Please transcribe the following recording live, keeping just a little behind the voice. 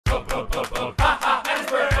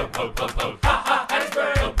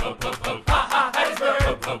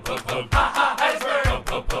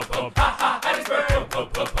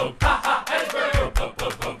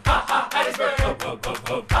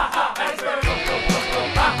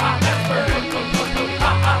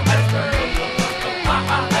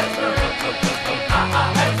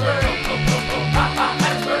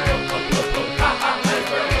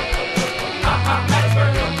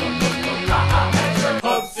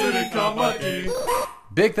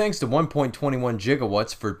Big thanks to 1.21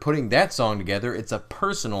 Gigawatts for putting that song together. It's a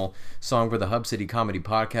personal song for the Hub City Comedy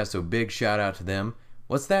Podcast, so big shout out to them.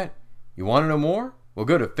 What's that? You want to know more? Well,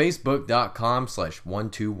 go to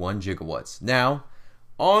facebook.com/121Gigawatts. Now,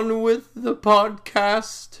 on with the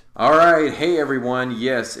podcast. All right. Hey, everyone.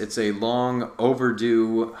 Yes, it's a long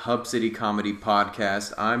overdue Hub City Comedy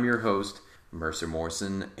Podcast. I'm your host, Mercer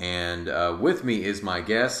Morrison, and with me is my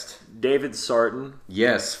guest, David Sarton.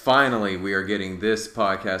 Yes, finally we are getting this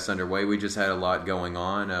podcast underway. We just had a lot going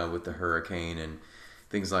on with the hurricane and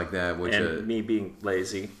things like that. Which, and me being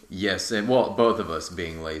lazy. Yes, and well, both of us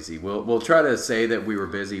being lazy. We'll try to say that we were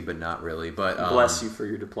busy, but not really. But bless you for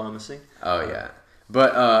your diplomacy. Oh yeah,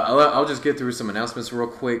 but I'll just get through some announcements real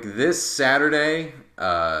quick. This Saturday,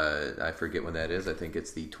 I forget when that is. I think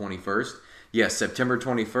it's the 21st. Yes, September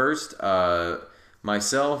 21st.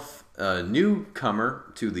 Myself,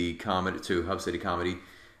 newcomer to Hub City Comedy,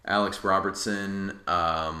 Alex Robertson,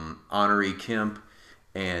 Honoree Kemp,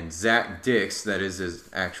 and Zach Dix, that is his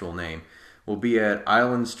actual name, will be at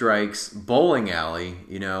Island Strikes Bowling Alley.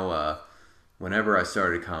 You know, whenever I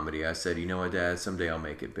started comedy, I said, you know what, Dad, someday I'll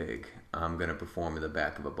make it big. I'm going to perform in the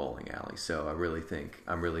back of a bowling alley. So I'm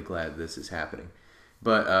really glad this is happening.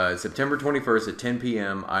 But September 21st at 10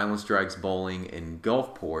 p.m., Island Strikes Bowling in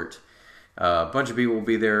Gulfport. A bunch of people will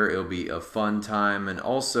be there. It'll be a fun time. And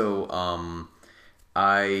also,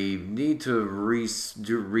 I need to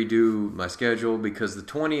redo my schedule because the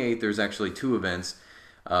 28th, there's actually two events.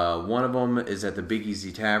 One of them is at the Big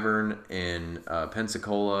Easy Tavern in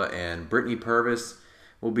Pensacola, and Brittany Purvis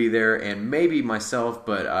will be there, and maybe myself,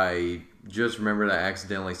 but I just remembered I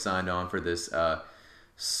accidentally signed on for this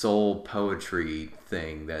soul poetry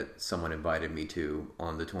thing that someone invited me to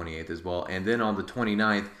on the 28th as well. And then on the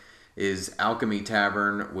 29th is Alchemy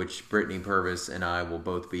Tavern, which Brittany Purvis and I will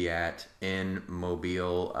both be at in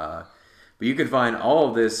Mobile. But you can find all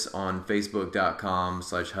of this on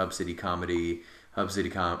facebook.com/HubCityComedy,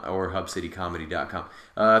 or HubCityComedy.com.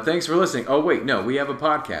 Thanks for listening. Oh, wait, no, we have a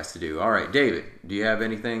podcast to do. All right, David, do you have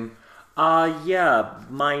anything? Yeah,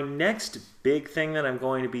 my next big thing that I'm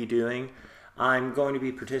going to be doing, I'm going to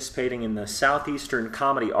be participating in the Southeastern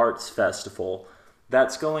Comedy Arts Festival.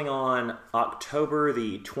 That's going on October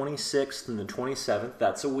the 26th and the 27th.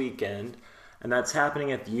 That's a weekend. And that's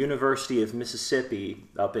happening at the University of Mississippi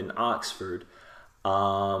up in Oxford.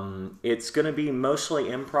 It's going to be mostly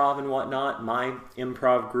improv and whatnot. My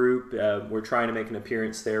improv group, we're trying to make an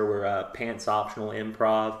appearance there. We're Pants Optional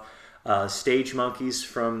Improv. Stage Monkeys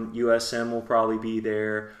from USM will probably be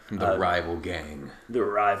there. The Rival Gang. The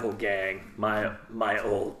Rival Gang. My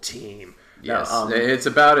old team. Yes, it's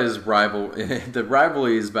about as the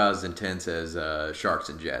rivalry is about as intense as Sharks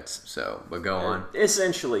and Jets. So, but go on.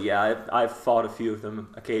 Essentially, yeah. I've fought a few of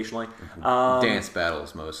them occasionally. Dance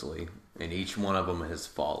battles mostly, and each one of them has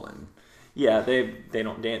fallen. Yeah, they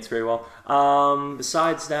don't dance very well.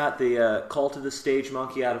 Besides that, the Cult of the Stage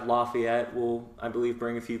Monkey out of Lafayette will, I believe,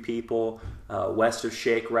 bring a few people. West of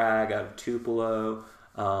Shake Rag out of Tupelo,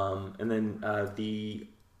 and then the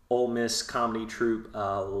Ole Miss comedy troupe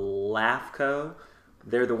LAFCO.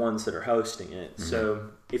 They're the ones that are hosting it. Mm-hmm. So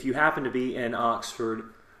if you happen to be in Oxford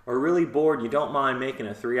or really bored, you don't mind making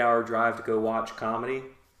a 3-hour drive to go watch comedy,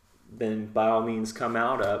 then by all means come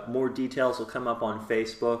out. More details will come up on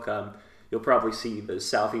Facebook. You'll probably see the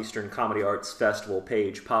Southeastern Comedy Arts Festival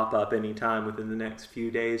page pop up anytime within the next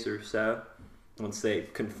few days or so, once they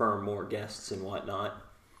confirm more guests and whatnot.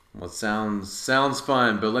 Well, it sounds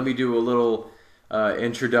fun, but let me do a little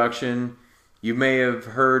introduction. You may have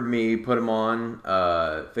heard me put them on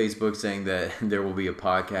Facebook saying that there will be a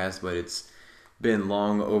podcast, but it's been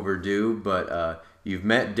long overdue. But you've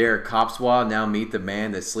met Derek Copswa, now meet the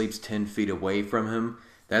man that sleeps 10 feet away from him.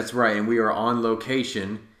 That's right, and we are on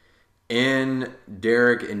location in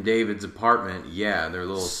Derek and David's apartment. Yeah, they're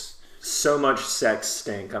little... So much sex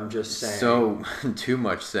stink, I'm just saying. So, too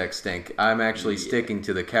much sex stink. I'm actually sticking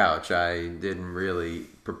to the couch. I didn't really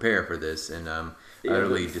prepare for this, and I'm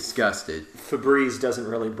utterly disgusted. Febreze doesn't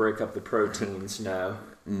really break up the proteins, no.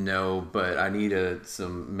 No, but I need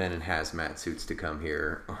some men in hazmat suits to come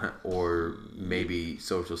here, or maybe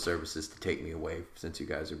social services to take me away since you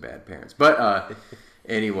guys are bad parents. But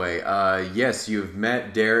Anyway, yes, you've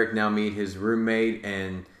met Derek. Now meet his roommate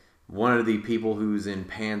and one of the people who's in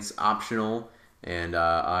Pants Optional. And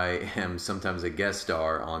I am sometimes a guest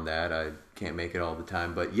star on that. I can't make it all the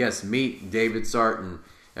time. But yes, meet David Sarton.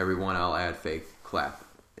 Everyone, I'll add fake clap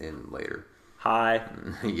in later. Hi.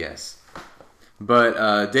 Yes.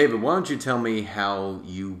 But David, why don't you tell me how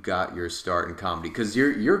you got your start in comedy? Because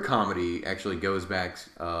your comedy actually goes back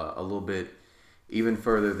a little bit even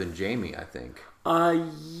further than Jamie, I think.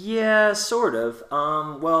 Yeah, sort of.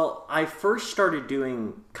 Well, I first started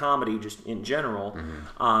doing comedy just in general.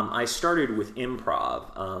 I started with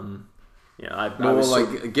improv.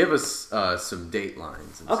 Give us some date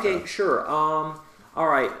lines. And okay, stuff. sure. All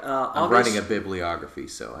right. I'm writing a bibliography,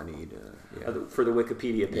 so I need for the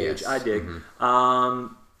Wikipedia page. Yes. I dig.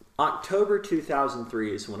 October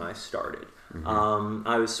 2003 is when I started.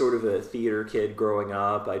 I was sort of a theater kid growing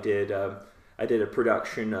up. I did a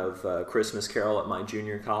production of Christmas Carol at my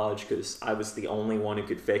junior college because I was the only one who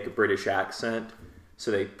could fake a British accent, so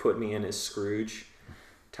they put me in as Scrooge,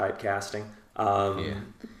 typecasting.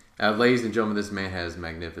 Ladies and gentlemen, this man has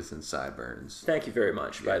magnificent sideburns. Thank you very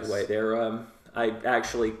much. Yes. By the way, they're I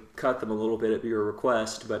actually cut them a little bit at your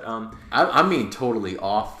request, but I mean totally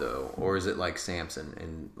off though, or is it like Samson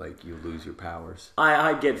and like you lose your powers?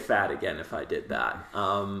 I'd get fat again if I did that.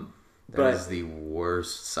 That is the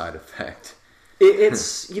worst side effect.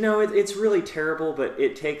 It's it's really terrible, but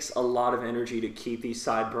it takes a lot of energy to keep these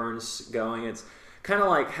sideburns going. It's kind of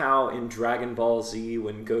like how in Dragon Ball Z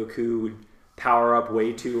when Goku would power up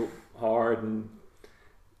way too hard and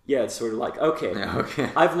yeah, it's sort of like, okay.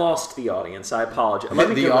 I've lost the audience. I apologize.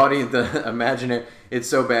 The imaginary. It's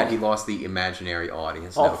so bad he lost the imaginary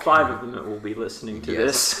audience. All 5 of them will be listening to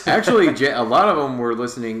this. Actually, a lot of them were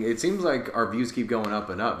listening. It seems like our views keep going up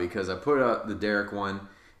and up because I put up the Derek one,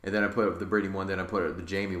 and then I put up the Brittany one, then I put up the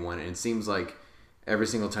Jamie one, and it seems like every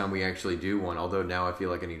single time we actually do one, although now I feel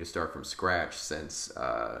like I need to start from scratch since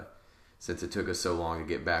it took us so long to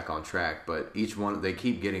get back on track. But each one, they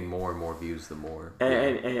keep getting more and more views the more.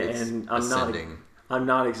 And I'm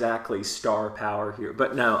not exactly star power here.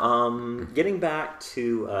 But no, getting back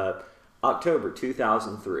to October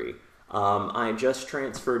 2003, I just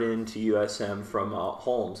transferred into USM from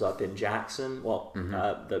Holmes up in Jackson. Well,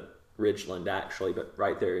 the Ridgeland actually, but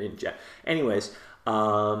right there in Jackson. Anyways,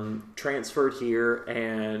 transferred here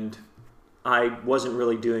and I wasn't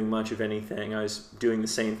really doing much of anything. I was doing the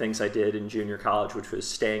same things I did in junior college, which was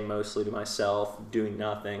staying mostly to myself, doing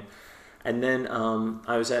nothing. And then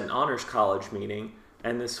I was at an honors college meeting,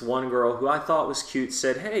 and this one girl who I thought was cute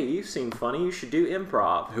said, "Hey, you seem funny. You should do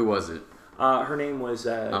improv." Who was it? Her name was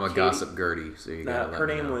I'm a Katie. Gossip Gertie, so you got her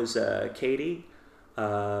name was Katie.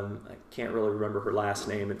 I can't really remember her last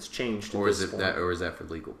name. It's changed. Or is that for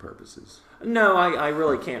legal purposes? No, I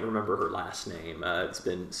really can't remember her last name. It's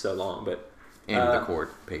been so long, but. And the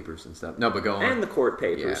court papers and stuff. No, but go on. And the court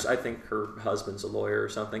papers. Yeah. I think her husband's a lawyer or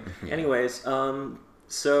something. Yeah. Anyways,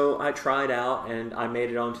 so I tried out and I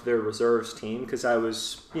made it onto their reserves team because I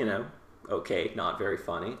was, okay, not very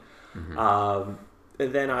funny. And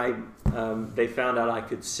then they found out I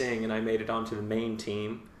could sing and I made it onto the main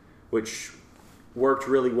team, which worked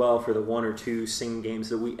really well for the 1 or 2 sing games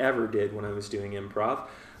that we ever did when I was doing improv.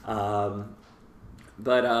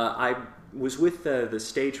 But I was with the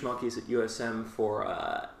Stage Monkeys at USM for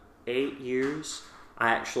 8 years. I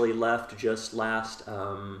actually left just last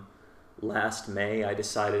May. I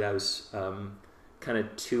decided I was kind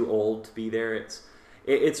of too old to be there.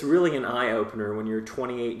 It's really an eye-opener when you're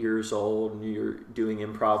 28 years old and you're doing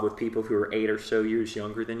improv with people who are 8 or so years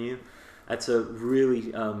younger than you. That's a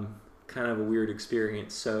really kind of a weird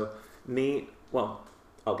experience. So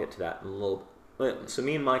I'll get to that in a little bit. So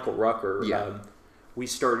me and Michael Rucker, we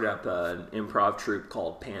started up an improv troupe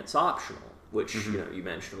called Pants Optional, which you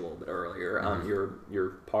mentioned a little bit earlier. You're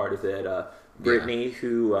part of it. Brittany,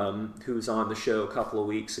 who's on the show a couple of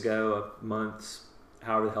weeks ago, months,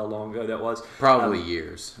 however the hell long ago that was. Probably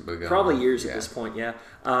years. Probably years at this point. Yeah.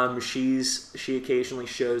 She occasionally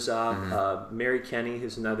shows up. Mary Kenny,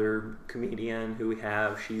 who's another comedian who we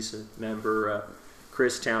have, she's a member.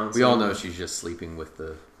 Chris Townsend. We all know she's just sleeping with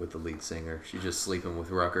the lead singer. She's just sleeping with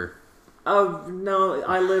Rucker. Oh no!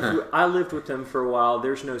 I lived with them for a while.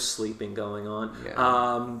 There's no sleeping going on.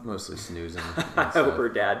 Yeah, mostly snoozing. I hope her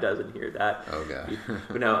dad doesn't hear that. Oh god!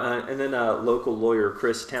 But no, and then local lawyer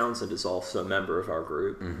Chris Townsend is also a member of our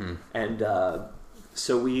group, and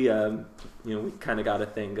so we we kind of got a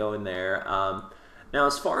thing going there. Now,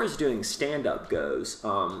 as far as doing stand-up goes,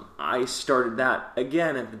 I started that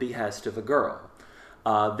again at the behest of a girl.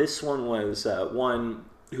 This one was one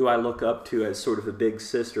who I look up to as sort of a big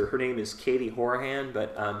sister. Her name is Katie Horahan,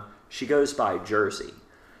 but She goes by Jersey.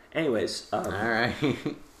 Anyways, all right.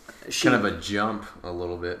 Kind of a jump a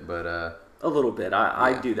little bit, but a little bit.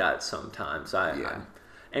 I do that sometimes.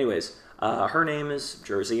 Anyways, her name is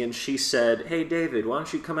Jersey, and she said, "Hey, David, why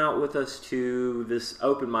don't you come out with us to this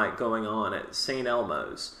open mic going on at St.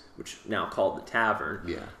 Elmo's, which is now called the Tavern."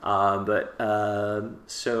 Yeah.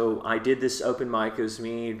 So I did this open mic. It was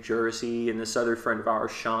me, Jersey, and this other friend of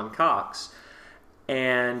ours, Sean Cox.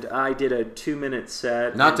 And I did a 2-minute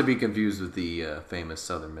set. Not to be confused with the famous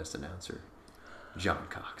Southern Miss announcer, John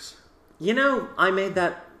Cox. You know, I made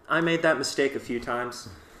that mistake a few times.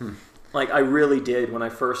 Like, I really did. When I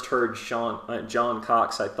first heard John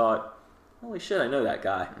Cox, I thought, holy shit, I know that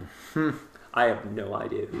guy. I have no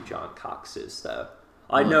idea who John Cox is, though.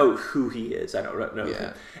 I know who he is. I don't know.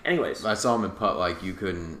 Yeah. Anyways. I saw him in public. Like,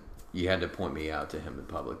 you had to point me out to him in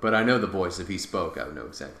public. But I know the voice. If he spoke, I would know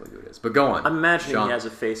exactly who it is. But go on. I'm imagining Sean. He has a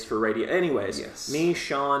face for radio. Anyways, yes. Me,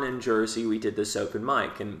 Sean, and Jersey, we did this open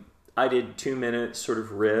mic. And I did 2 minutes, sort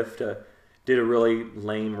of riffed, did a really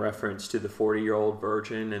lame reference to the 40-year-old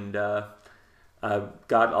virgin, and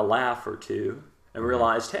got a laugh or two, and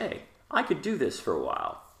realized, hey, I could do this for a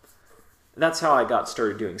while. That's how I got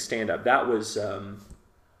started doing stand-up. That was...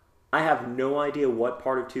 I have no idea what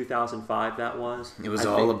part of 2005 that was. It was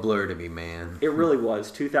all a blur to me, man. It really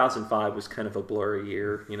was. 2005 was kind of a blurry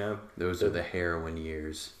year, you know. Those are the heroin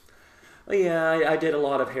years. Well, yeah, I did a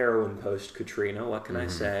lot of heroin post-Katrina. What can I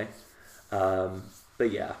say? But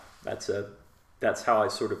yeah, that's how I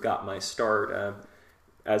sort of got my start.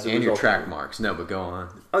 As a and your result track marks. No, but go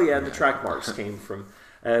on. Oh yeah, the track marks came from.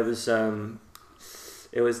 It was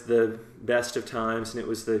the best of times, and it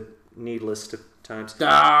was the needless of times.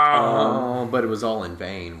 But it was all in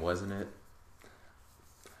vain, wasn't it?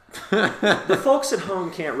 The folks at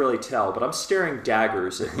home can't really tell, but I'm staring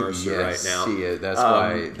daggers at Mercer right now. See it. That's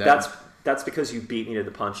why. That's because you beat me to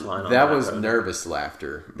the punchline. That was nervous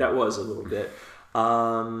laughter. That was a little bit.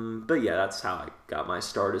 But yeah, that's how I got my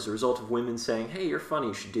start, as a result of women saying, "Hey, you're funny.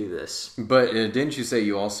 You should do this." But didn't you say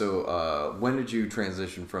you also? When did you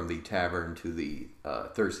transition from the Tavern to the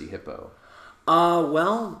Thirsty Hippo?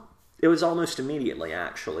 Well, it was almost immediately,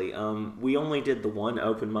 actually. We only did the one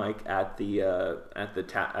open mic at the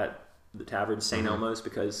Tavern St. Elmo's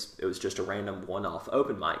because it was just a random one-off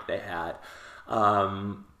open mic they had.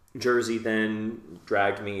 Jersey then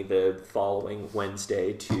dragged me the following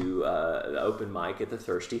Wednesday to the open mic at the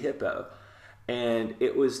Thirsty Hippo, and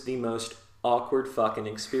it was the most awkward fucking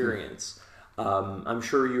experience. I'm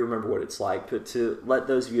sure you remember what it's like, but to let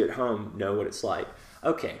those of you at home know what it's like.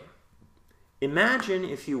 Okay. Imagine,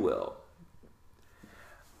 if you will,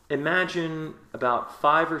 about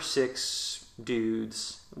 5 or 6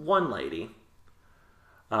 dudes, one lady.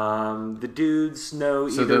 The dudes know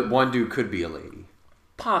so either... the one dude could be a lady.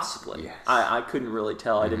 Possibly. Yes. I couldn't really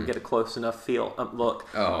tell. I didn't get a close enough look.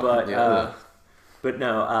 Oh, But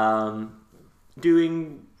no,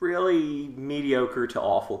 doing really mediocre to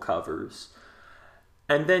awful covers.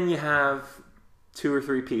 And then you have 2 or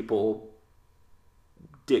 3 people,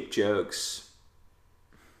 dick jokes.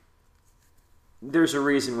 There's a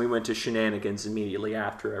reason we went to Shenanigans immediately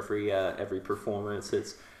after every performance.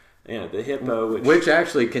 It's the Hippo, which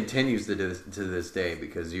actually continues to this day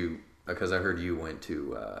because I heard you went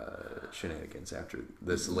to Shenanigans after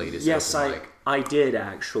this latest. Yes, open mic. I did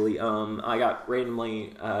actually. I got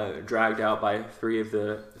randomly dragged out by 3 of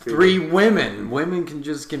the 3 women. Women can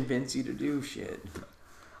just convince you to do shit.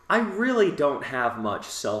 I really don't have much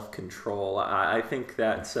self-control. I think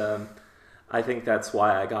that's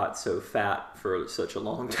why I got so fat for such a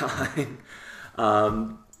long time.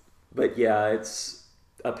 But yeah, it's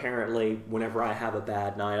apparently whenever I have a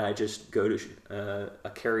bad night, I just go to a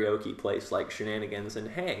karaoke place like Shenanigans, and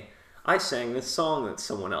hey, I sang this song that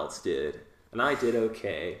someone else did, and I did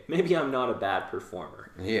okay. Maybe I'm not a bad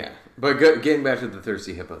performer. Yeah, but getting back to the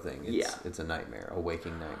Thirsty Hippo thing, it's a nightmare, a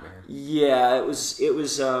waking nightmare. Yeah, it was.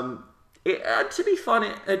 To be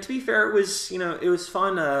fair, it was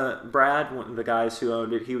fun. Brad, one of the guys who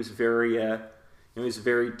owned it, he was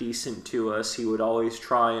very decent to us. He would always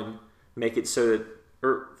try and make it so that,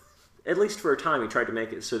 or at least for a time, he tried to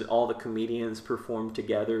make it so that all the comedians performed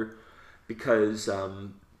together, because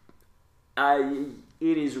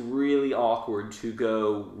it is really awkward to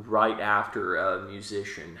go right after a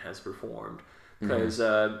musician has performed, because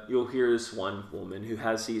you'll hear this one woman who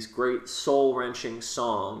has these great soul-wrenching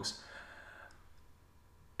songs,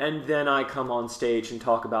 and then I come on stage and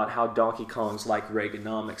talk about how Donkey Kong's like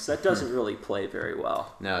Reaganomics. That doesn't really play very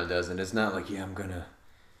well. No, it doesn't. It's not like, I'm gonna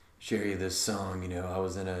share you this song. I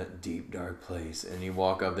was in a deep, dark place. And you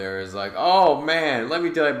walk up there, it's like, oh, man, let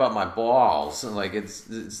me tell you about my balls. And, like, it's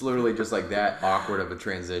literally just like that awkward of a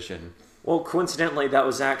transition. Well, coincidentally, that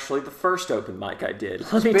was actually the first open mic I did.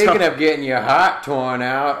 Speaking of getting your heart torn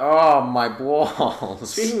out, oh, my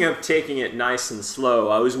balls. Speaking of taking it nice and slow,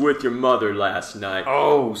 I was with your mother last night.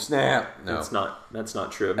 Oh, snap. No. That's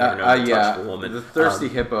not true. I've never known to touch a woman. The Thirsty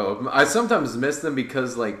Hippo. I sometimes miss them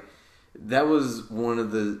because, like, that was one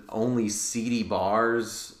of the only seedy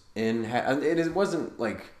bars it wasn't,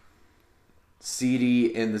 like,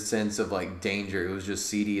 seedy in the sense of, like, danger. It was just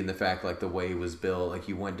seedy in the fact, like, the way it was built. Like,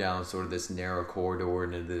 you went down sort of this narrow corridor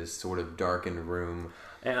into this sort of darkened room.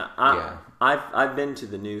 And I've been to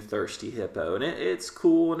the new Thirsty Hippo, and it's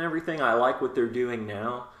cool and everything. I like what they're doing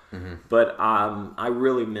now. Mm-hmm. But I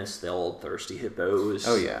really miss the old Thirsty Hippo.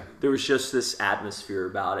 There was just this atmosphere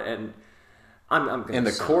about it, and I'm gonna in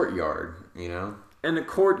the courtyard, in the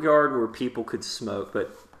courtyard where people could smoke.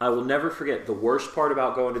 But I will never forget the worst part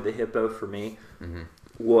about going to the Hippo for me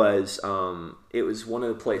was it was one of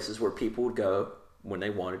the places where people would go when they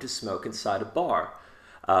wanted to smoke inside a bar.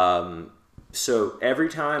 So every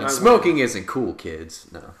time smoking isn't cool, kids.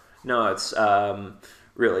 No, it's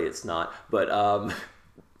really it's not. But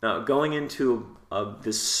going into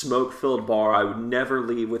this smoke-filled bar, I would never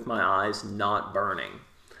leave with my eyes not burning.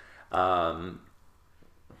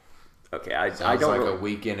 Okay, I don't like a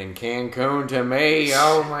weekend in Cancun to me.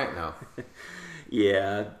 Oh my, no.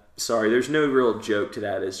 Yeah, sorry. There's no real joke to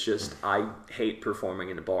that. It's just I hate performing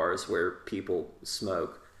in bars where people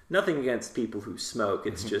smoke. Nothing against people who smoke.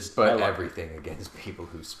 It's just everything against people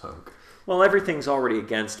who smoke. Well, everything's already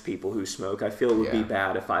against people who smoke. I feel it would be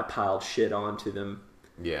bad if I piled shit onto them.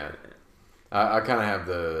 Yeah, I kind of have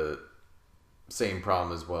the same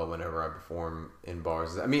problem as well whenever I perform in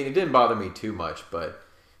bars. I mean, it didn't bother me too much, but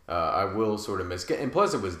I will sort of miss. And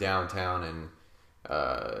plus, it was downtown, and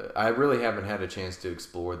I really haven't had a chance to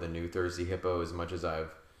explore the new Thirsty Hippo as much as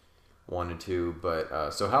I've wanted to.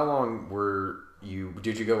 But so, how long were you?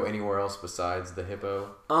 Did you go anywhere else besides the Hippo?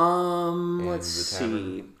 Let's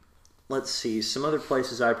see. Let's see. Some other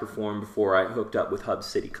places I performed before I hooked up with Hub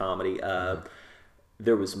City Comedy.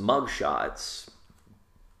 There was Mugshots.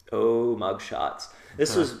 Oh, Mugshots.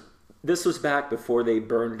 This was back before they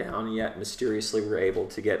burned down, yet mysteriously were able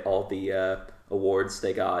to get all the awards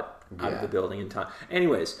they got out of the building in time.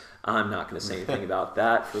 Anyways, I'm not going to say anything about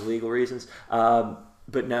that for legal reasons.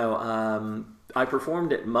 But no, I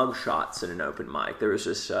performed at Mugshots in an open mic. There was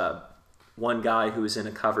this one guy who was in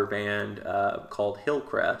a cover band called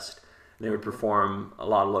Hillcrest. And they would perform a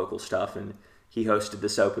lot of local stuff, and he hosted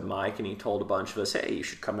this open mic, and he told a bunch of us, hey, you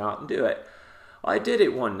should come out and do it. I did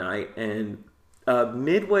it one night, and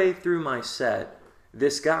midway through my set,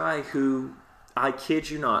 this guy who, I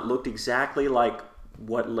kid you not, looked exactly like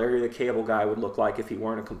what Larry the Cable Guy would look like if he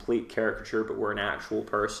weren't a complete caricature but were an actual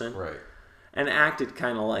person. Right. And acted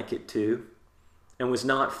kind of like it too, and was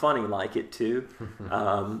not funny like it too.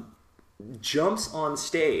 Jumps on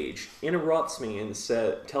stage, interrupts me, and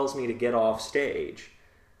tells me to get off stage.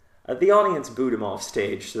 The audience booed him off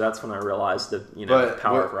stage, so that's when I realized the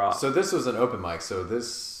power of rock. So this was an open mic. So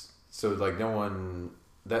like no one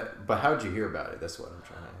that. But how'd you hear about it? That's what I'm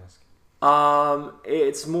trying to ask.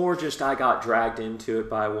 It's more just I got dragged into it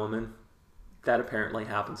by a woman. That apparently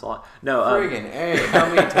happens a lot. No, friggin' A. How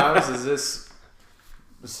many times is this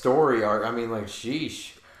story? I mean, like,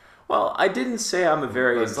 sheesh. Well, I didn't say I'm a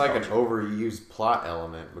very. It's like an overused plot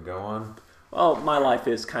element. But go on. Well, my life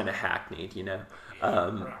is kind of hackneyed,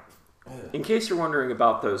 In case you're wondering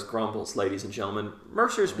about those grumbles, ladies and gentlemen,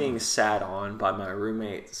 Mercer's being sat on by my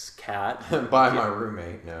roommate's cat. My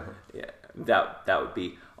roommate, no. Yeah, that would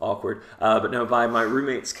be awkward. But no, by my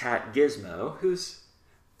roommate's cat, Gizmo, who's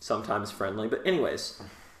sometimes friendly. But anyways,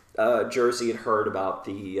 Jersey had heard about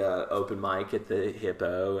the open mic at the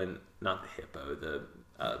Hippo, and not the Hippo, the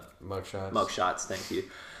Mugshots. Mugshots, thank you.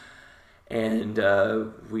 And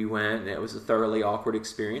we went, and it was a thoroughly awkward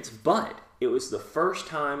experience, but it was the first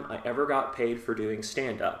time I ever got paid for doing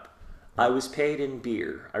stand-up. I was paid in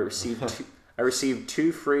beer. I received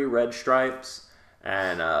two free Red Stripes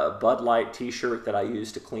and a Bud Light t-shirt that I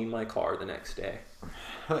used to clean my car the next day.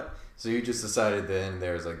 So you just decided then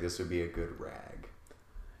there's like this would be a good rag.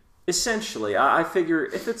 Essentially, I figure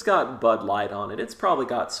if it's got Bud Light on it, it's probably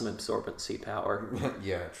got some absorbency power.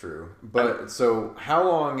 Yeah, true. But so how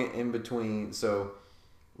long in between? So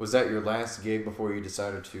was that your last gig before you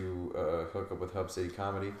decided to hook up with Hub City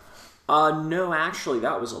Comedy? No, actually,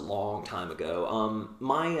 that was a long time ago.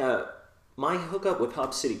 My hookup with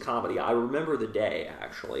Hub City Comedy, I remember the day,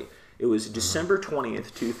 actually. It was December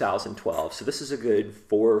 20th, 2012. So this is a good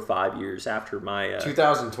 4 or 5 years after my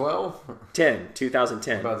 2012.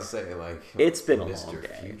 2010. I'm about to say like it's been a Mr. long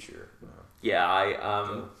day. Future. Yeah,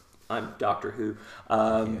 I'm Doctor Who,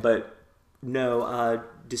 but no,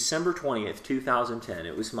 December 20th, 2010.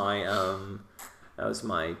 It was my that was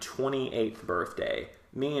my 28th birthday.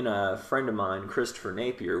 Me and a friend of mine, Christopher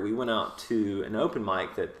Napier, we went out to an open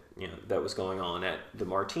mic that was going on at the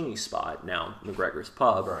Martini Spot, now McGregor's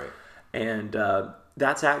Pub. Right. And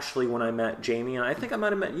that's actually when I met Jamie, and I think I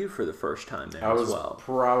might have met you for the first time there as well.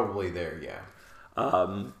 Probably there, yeah.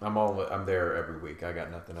 I'm there every week. I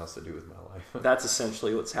got nothing else to do with my life. That's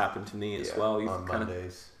essentially what's happened to me as well. On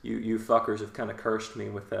Mondays. You fuckers have kind of cursed me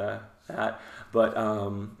with that. But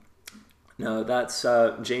no, that's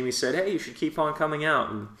Jamie said, hey, you should keep on coming out.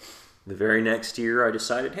 And the very next year I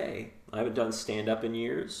decided, hey, I haven't done stand-up in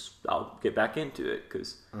years. I'll get back into it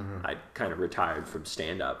because I kind of retired from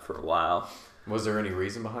stand-up for a while. Was there any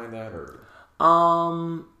reason behind that? Or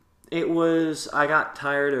It was, I got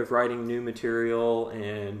tired of writing new material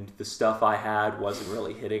and the stuff I had wasn't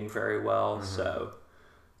really hitting very well. So,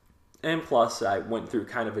 and plus I went through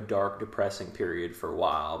kind of a dark, depressing period for a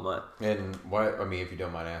while. And why, I mean, if you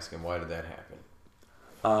don't mind asking, why did that happen?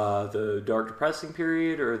 The dark, depressing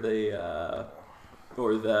period or the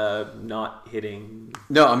not hitting?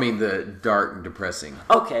 No, I mean the dark, depressing.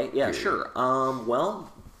 Okay, yeah, period. sure.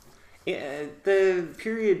 Well, the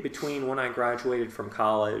period between when I graduated from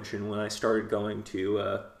college and when I started going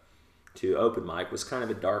to open mic was kind of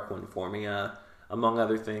a dark one for me. Among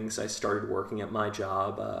other things, I started working at my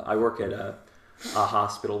job. I work at a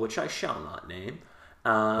hospital, which I shall not name.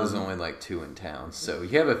 There's only like 2 in town, so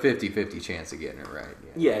you have a 50-50 chance of getting it right.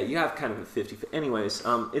 Yeah, you have kind of a 50. Anyways,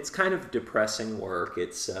 it's kind of depressing work.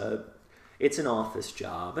 It's an office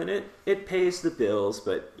job, and it pays the bills,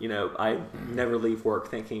 but, I never leave work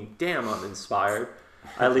thinking, damn, I'm inspired.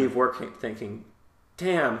 I leave work thinking,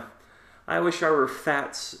 damn, I wish I were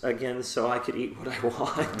fat again so I could eat what I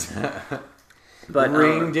want. But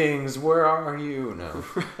Ring dings, where are you? No.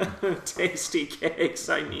 Tasty cakes,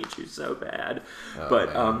 I need you so bad.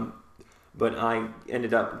 Oh, but I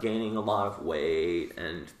ended up gaining a lot of weight,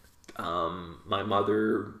 and my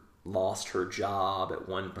mother lost her job at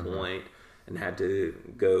one point and had to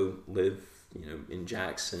go live, in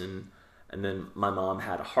Jackson. And then my mom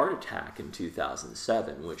had a heart attack in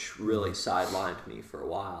 2007, which really sidelined me for a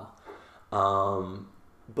while.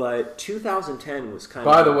 But 2010 was kind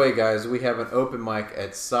of... By the way, guys, we have an open mic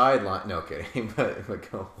at Sideline... No, kidding, but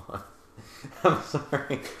go on. I'm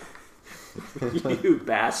sorry. You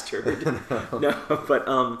bastard. No,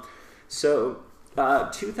 but, so,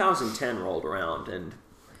 2010 rolled around, and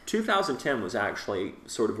 2010 was actually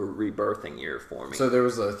sort of a rebirthing year for me. So there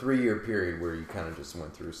was a 3-year period where you kind of just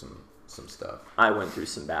went through some stuff. I went through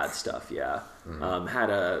some bad stuff, yeah. Had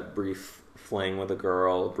a brief fling with a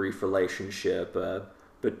girl, a brief relationship,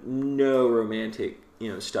 but no romantic,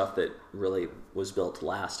 stuff that really was built to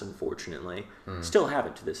last, unfortunately. Still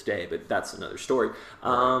haven't to this day, but that's another story.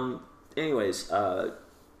 Anyways,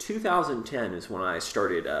 2010 is when I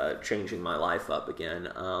started changing my life up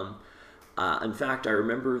again. In fact, I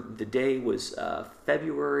remember the day was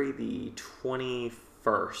February the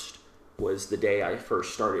 21st was the day I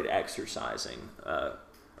first started exercising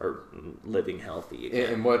or living healthy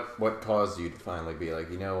again. And what caused you to finally be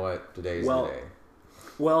like, you know what, today's the day?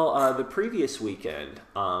 Well, the previous weekend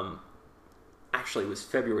actually was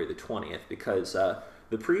February the 20th because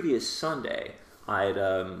the previous Sunday, I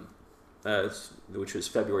had, which was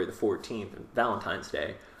February the 14th, Valentine's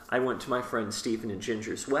Day, I went to my friend Stephen and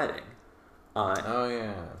Ginger's wedding. Oh,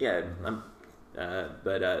 yeah. Yeah,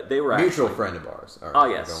 but they were mutual actually, friend of ours. All right, oh,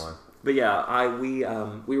 yes. Go on. But yeah, we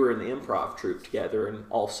were in the improv troupe together and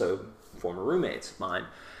also former roommates of mine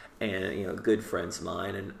and, good friends of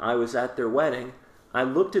mine. And I was at their wedding. I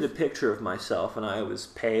looked at a picture of myself, and I was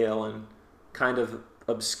pale and kind of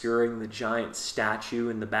obscuring the giant statue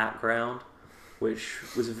in the background, which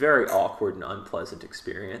was a very awkward and unpleasant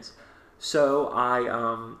experience. So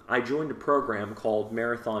I joined a program called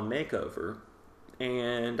Marathon Makeover,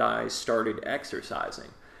 and I started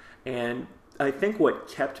exercising. And I think what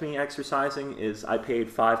kept me exercising is I paid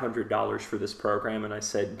 $500 for this program, and I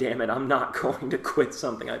said, damn it, I'm not going to quit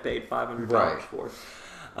something I paid $500 for.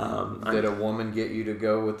 Did a woman get you to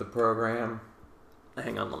go with the program?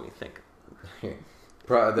 Hang on, let me think. The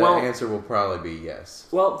answer will probably be yes.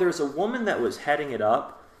 Well, there's a woman that was heading it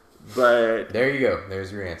up, but... There you go.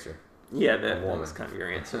 There's your answer. Yeah, that was kind of your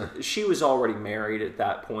answer. She was already married at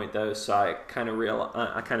that point, though, so I kind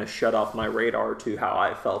of shut off my radar to how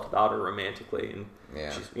I felt about her romantically, and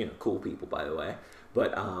she's cool people, by the way.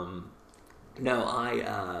 But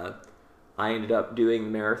no, I ended up doing the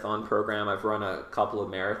marathon program. I've run a couple of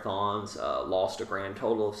marathons, lost a grand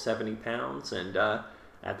total of 70 pounds, and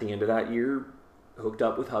at the end of that year, hooked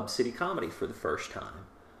up with Hub City Comedy for the first time.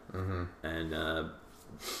 Mm-hmm. And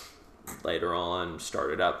later on,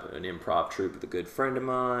 started up an improv troupe with a good friend of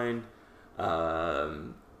mine.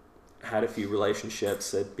 Had a few relationships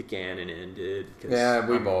that began and ended. Yeah,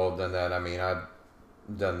 we've all done that. I mean, I've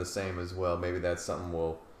done the same as well. Maybe that's something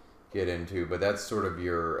we'll get into, but that's sort of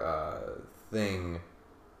your thing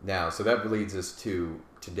now. So that leads us to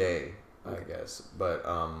today, I guess. But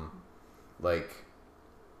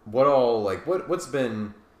what's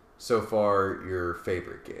been so far your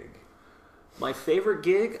favorite gig? My favorite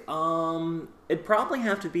gig, it'd probably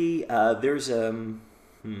have to be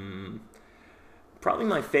probably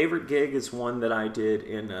my favorite gig is one that I did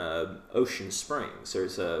in Ocean Springs.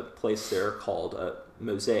 There's a place there called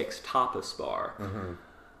Mosaic's Tapas Bar. Mm-hmm.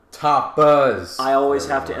 Tapas! I always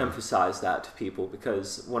have to emphasize that to people,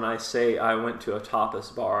 because when I say I went to a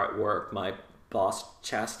tapas bar at work, my boss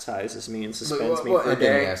chastises me and suspends me for a day. And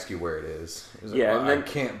then he asks you where it is. Yeah, and then, I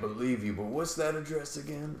can't believe you, but what's that address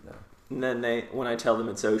again? No. And then when I tell them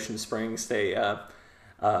it's Ocean Springs, they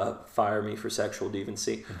fire me for sexual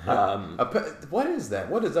deviancy. What is that?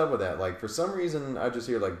 What is up with that? Like, for some reason, I just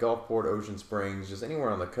hear like Gulfport, Ocean Springs, just anywhere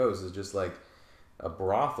on the coast is just like a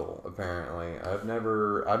brothel. Apparently, I've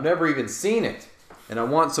never even seen it, and I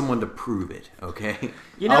want someone to prove it. Okay,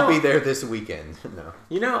 I'll be there this weekend. No,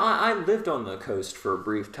 I lived on the coast for a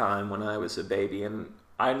brief time when I was a baby, and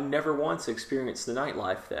I never once experienced the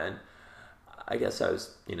nightlife then. I guess I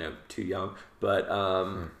was, too young, but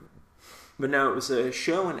no, it was a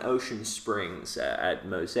show in Ocean Springs at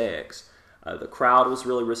Mosaic's. The crowd was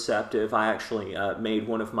really receptive. I actually made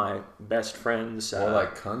one of my best friends. More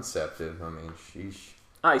like conceptive. I mean, sheesh.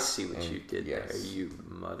 I see what you did there, you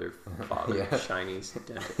mother, father, Chinese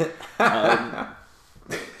dentist. But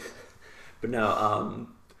no,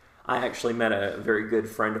 I actually met a very good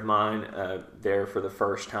friend of mine there for the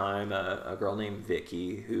first time, a girl named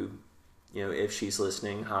Vicky, who, if she's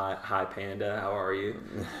listening, hi Panda, how are you?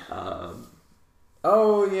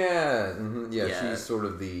 Oh yeah. Mm-hmm. Yeah, she's sort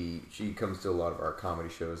of she comes to a lot of our comedy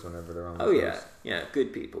shows whenever they're on the coast. Yeah,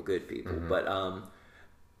 good people, mm-hmm. But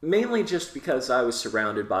mainly just because I was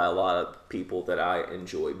surrounded by a lot of people that I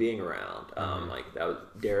enjoy being around. Mm-hmm. Like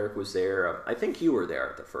Derek was there. I think you were there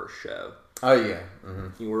at the first show. Oh yeah.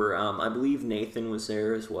 Mm-hmm. You were. I believe Nathan was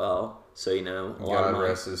there as well. So God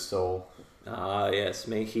rest his soul. Yes,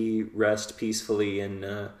 may he rest peacefully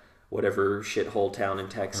in whatever shithole town in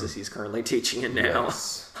Texas he's currently teaching in now.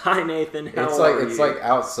 Yes. Hi, Nathan. How are you? It's like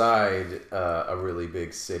outside a really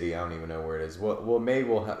big city. I don't even know where it is. Well, maybe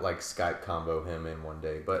we'll like Skype combo him in one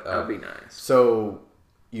day. But that'd be nice. So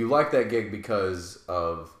you like that gig because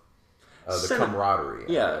of the camaraderie?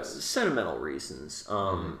 Yeah, sentimental reasons.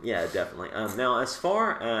 Yeah, definitely. Now, as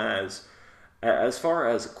far as a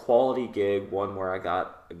quality gig, one where I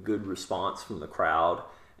got a good response from the crowd,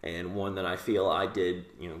 and one that I feel I did,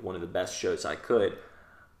 one of the best shows I could,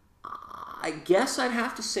 I guess I'd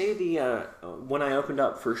have to say the when I opened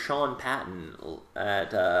up for Sean Patton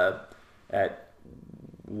at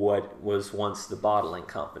what was once the Bottling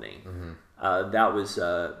Company. Mm-hmm. That was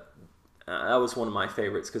one of my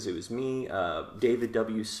favorites because it was me, David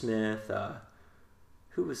W. Smith.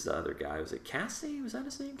 Who was the other guy? Was it Cassie? Was that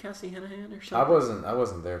his name? Cassie Hanahan or something? I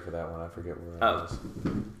wasn't there for that one. I forget where I was.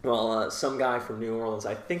 Well, some guy from New Orleans.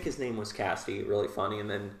 I think his name was Cassie. Really funny. And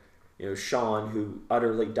then, Sean, who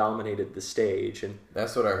utterly dominated the stage. And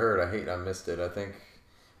that's what I heard. I missed it. I think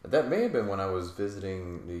that may have been when I was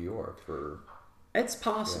visiting New York for. It's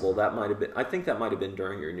possible. Yeah. That might have been. I think that might have been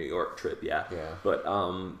during your New York trip. Yeah. Yeah. But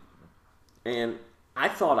and I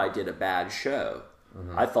thought I did a bad show.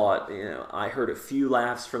 Mm-hmm. I thought, I heard a few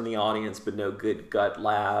laughs from the audience, but no good gut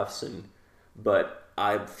laughs. But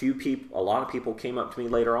a lot of people came up to me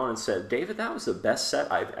later on and said, "David, that was the best set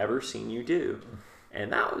I've ever seen you do,"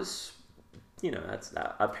 and that was,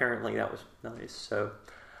 apparently that was nice. So,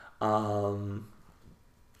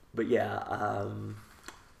 but yeah,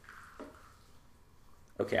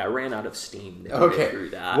 okay, I ran out of steam.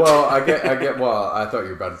 Through that. Well, I get. Well, I thought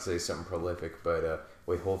you were about to say something prolific, but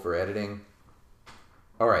wait, hold for editing.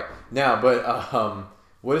 All right, now, but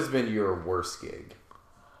what has been your worst gig?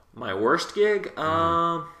 My worst gig?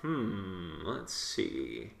 Let's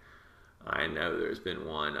see. I know there's been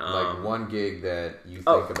one. Like one gig that you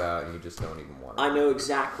think about and you just don't even want to. I know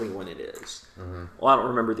exactly when it is. Mm-hmm. Well, I don't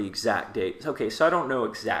remember the exact date. Okay, so I don't know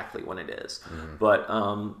exactly when it is. Mm-hmm. But,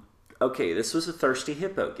 okay, this was a Thirsty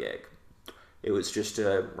Hippo gig. It was just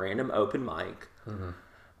a random open mic.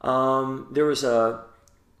 Mm-hmm. There was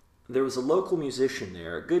there was a local musician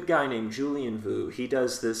there, a good guy named Julian Vu. He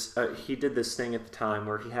does this. He did this thing at the time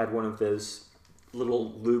where he had one of those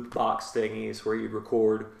little loop box thingies where you'd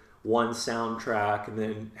record one soundtrack and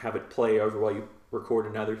then have it play over while you record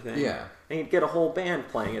another thing. Yeah. And you'd get a whole band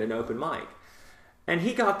playing at an open mic. And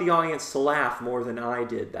he got the audience to laugh more than I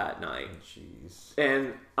did that night. Jeez.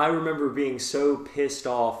 And I remember being so pissed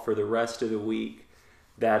off for the rest of the week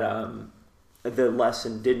that the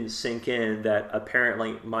lesson didn't sink in, that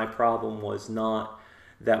apparently my problem was not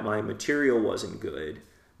that my material wasn't good.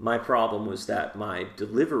 My problem was that my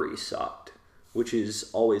delivery sucked, which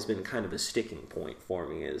has always been kind of a sticking point for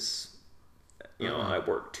me. Is, you know, I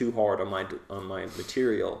work too hard on my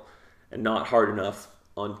material and not hard enough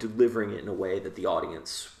on delivering it in a way that the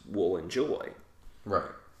audience will enjoy. Right.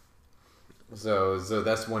 So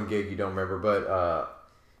that's one gig you don't remember, but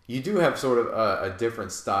you do have sort of a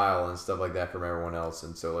different style and stuff like that from everyone else.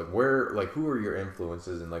 And so, who are your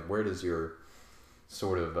influences, and where does your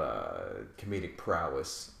sort of comedic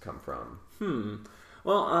prowess come from?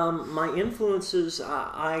 Well, my influences,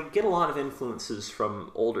 I get a lot of influences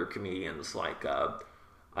from older comedians.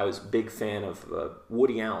 I was a big fan of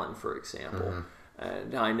Woody Allen, for example. Mm-hmm.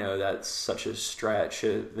 And I know that's such a stretch.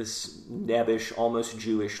 This nebbish, almost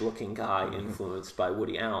Jewish-looking guy influenced by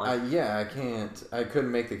Woody Allen. I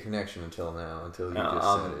couldn't make the connection until you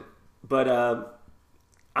just said it. But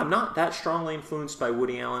I'm not that strongly influenced by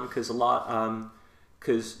Woody Allen because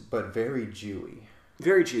But very Jewy.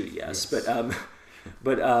 Very Jewy, yes.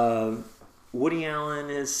 But Woody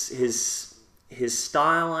Allen is his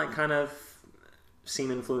style. I kind of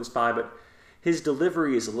seem influenced by, but his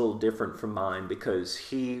delivery is a little different from mine because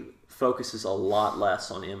he focuses a lot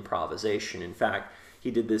less on improvisation. In fact,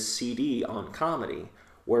 he did this CD on comedy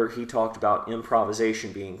where he talked about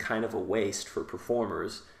improvisation being kind of a waste for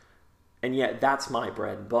performers, and yet that's my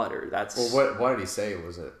bread and butter. Why did he say it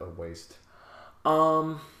was a waste?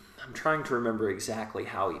 I'm trying to remember exactly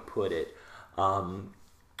how he put it.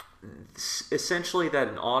 Essentially that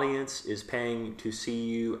an audience is paying to see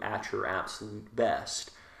you at your absolute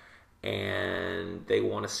best, and they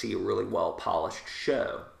want to see a really well-polished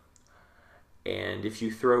show. And if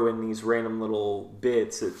you throw in these random little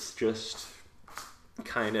bits, it's just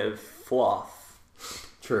kind of fluff.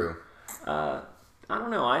 True. I don't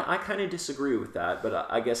know. I kind of disagree with that, but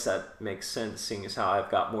I guess that makes sense, seeing as how I've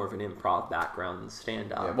got more of an improv background than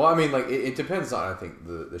stand-up. Yeah, well, I mean, it depends on, I think,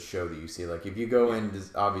 the show that you see. If you go in to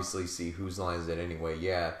obviously see whose line is it anyway,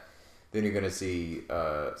 then you're going to see,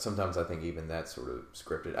 sometimes I think even that's sort of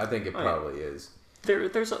scripted. I think it probably is.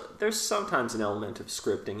 There's sometimes an element of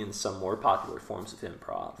scripting in some more popular forms of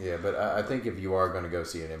improv. Yeah, but I think if you are going to go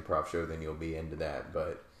see an improv show, then you'll be into that.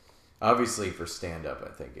 But obviously for stand-up, I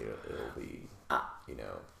think it'll be,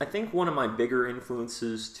 I think one of my bigger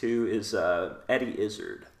influences, too, is Eddie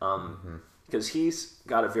Izzard. Because he's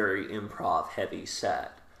got a very improv-heavy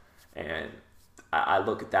set. And I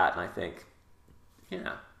look at that and I think,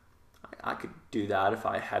 yeah, I could do that if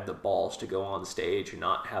I had the balls to go on stage and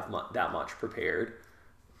not have that much prepared.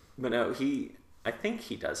 But no, I think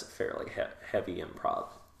he does a fairly heavy improv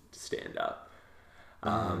stand-up.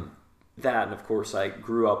 That, and of course, I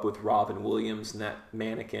grew up with Robin Williams and that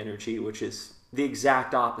manic energy, which is the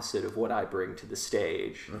exact opposite of what I bring to the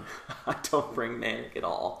stage. I don't bring manic at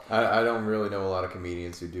all. I don't really know a lot of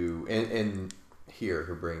comedians who do, and here,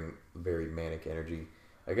 who bring very manic energy.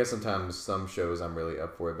 I guess sometimes some shows I'm really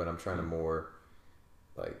up for it, but I'm trying to more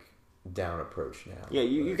down approach now. Yeah,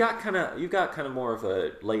 you've got kind of more of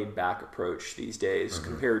a laid back approach these days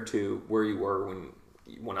compared to where you were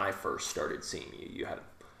when I first started seeing you. You had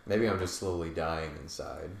maybe I'm just slowly dying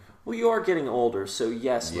inside. Well, you are getting older, so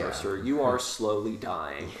yes, Mercer, you are slowly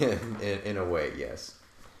dying. in a way, yes.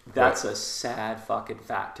 That's a sad fucking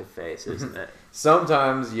fact to face, isn't it?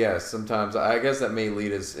 Sometimes, yes. Sometimes, I guess that may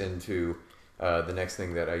lead us into the next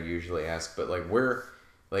thing that I usually ask. But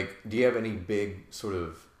do you have any big sort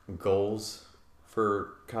of goals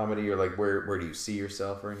for comedy, or where do you see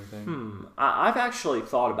yourself or anything? I've actually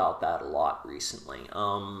thought about that a lot recently.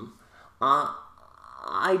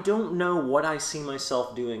 I don't know what I see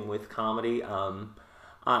myself doing with comedy.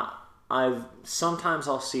 Sometimes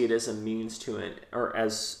I'll see it as a means to it, or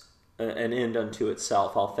as an end unto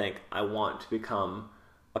itself. I'll think I want to become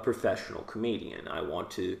a professional comedian. I want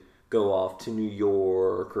to go off to New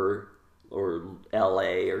York or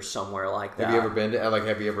LA or somewhere like that. Have you ever been to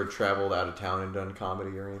have you ever traveled out of town and done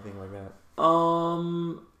comedy or anything like that?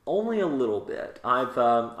 Only a little bit. I've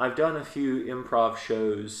done a few improv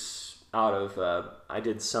shows out of I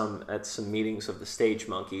did some at some meetings of the Stage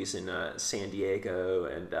Monkeys in San Diego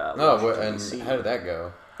and and DC. How did that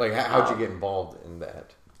go? How'd you get involved in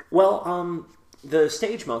that? Well, the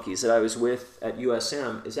Stage Monkeys that I was with at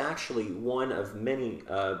USM is actually one of many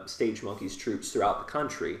Stage Monkeys troupes throughout the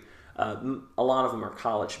country. A lot of them are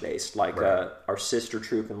college-based, like Right. our sister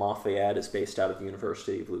troupe in Lafayette is based out of the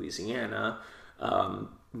University of Louisiana.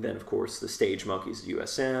 Then, of course, the Stage Monkeys at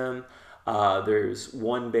USM. There's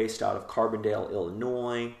one based out of Carbondale,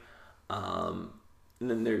 Illinois. And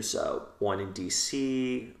then there's one in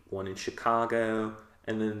D.C., one in Chicago,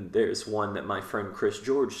 and then there's one that my friend Chris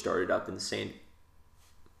George started out in San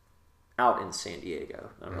Diego,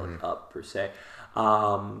 not really up per se.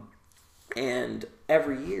 And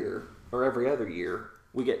every year, or every other year,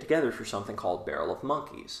 we get together for something called Barrel of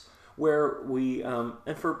Monkeys, where we,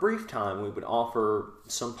 and for a brief time, we would offer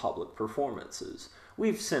some public performances.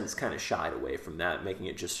 We've since kind of shied away from that, making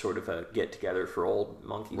it just sort of a get-together for old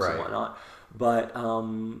monkeys Right. and whatnot. But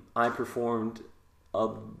I performed a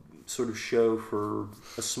sort of show for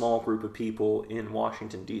a small group of people in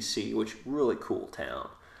Washington, D.C., which is a really cool town.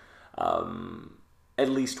 At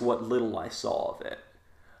least what little I saw of it.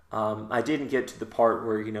 I didn't get to the part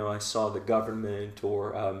where, I saw the government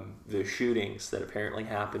or the shootings that apparently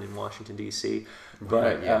happened in Washington, D.C.,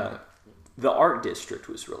 but Right, yeah. the art district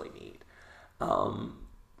was really neat. And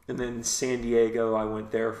then San Diego, I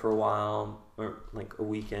went there for a while, or like a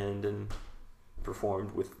weekend, and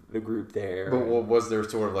performed with the group there. But was there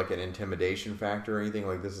sort of like an intimidation factor or anything?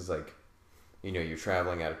 Like this is like, you're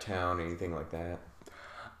traveling out of town or anything like that?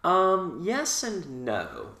 Yes and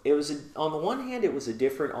no. It was on the one hand, it was a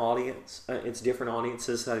different audience. It's different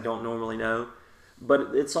audiences that I don't normally know,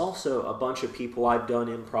 but it's also a bunch of people I've done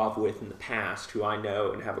improv with in the past who I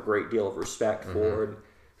know and have a great deal of respect for, and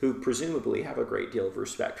who presumably have a great deal of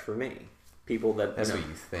respect for me. People that That's what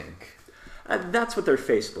you think. That's what their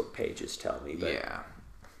Facebook pages tell me. But, Yeah.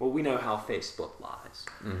 well, we know how Facebook lies.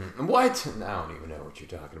 Mm-hmm. What? I don't even know what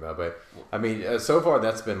you're talking about. But, I mean, so far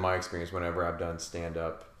that's been my experience whenever I've done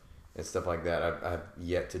stand-up and stuff like that. I've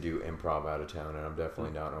yet to do improv out of town, and I'm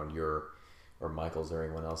definitely not on your or Michael's or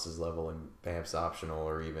anyone else's level in Banff's Optional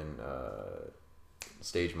or even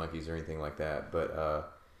Stage Monkeys or anything like that.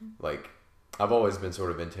 But, like, I've always been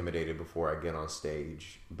sort of intimidated before I get on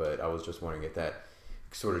stage. But I was just wondering if that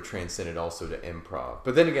sort of transcended also to improv.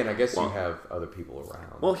 But then again, I guess you have other people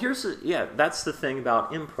around. Well, that's the thing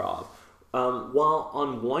about improv. While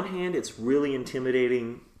on one hand, it's really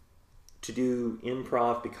intimidating to do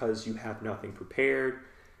improv because you have nothing prepared,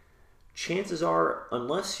 chances are,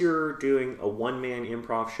 unless you're doing a one-man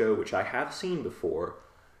improv show, which I have seen before,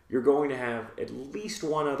 you're going to have at least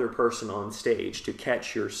one other person on stage to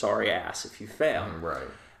catch your sorry ass if you fail. Right.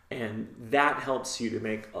 And that helps you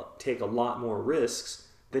to take a lot more risks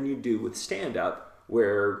than you do with stand-up,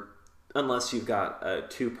 where unless you've got a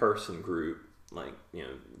two-person group, like,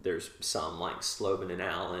 there's some like Slobin and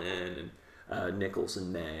Allen and Nichols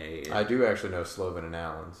and May. And, I do actually know Slobin and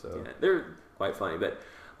Allen, so yeah, they're quite funny, but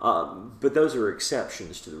those are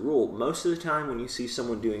exceptions to the rule. Most of the time when you see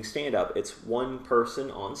someone doing stand-up, it's one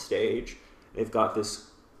person on stage. They've got this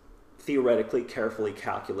theoretically carefully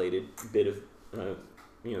calculated bit of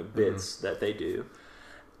bits that they do,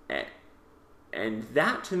 and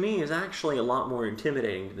that to me is actually a lot more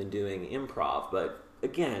intimidating than doing improv. But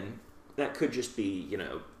again, that could just be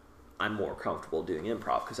I'm more comfortable doing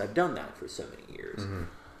improv because I've done that for so many years.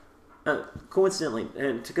 Coincidentally,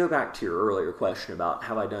 and to go back to your earlier question about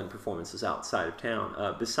have I done performances outside of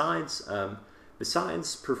town, besides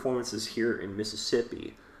performances here in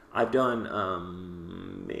Mississippi, I've done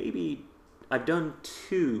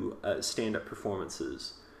two stand-up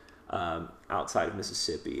performances outside of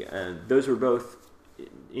Mississippi, and those were both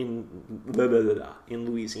in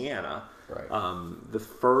Louisiana. right. The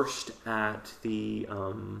first at the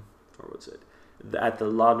where was it? At the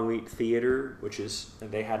La Nuit Theater, which is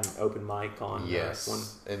they had an open mic on.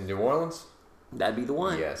 Yes, in New Orleans. That'd be the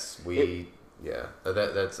one. Yes,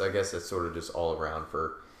 that's I guess that's sort of just all around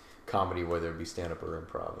for comedy, whether it be stand up or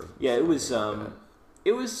improv. Or it was like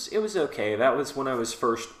it was okay. That was when I was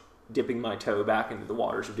first dipping my toe back into the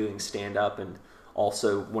waters of doing stand up, and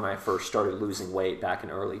also when I first started losing weight back in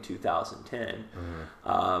early 2010.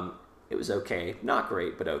 It was okay, not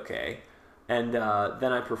great, but okay. And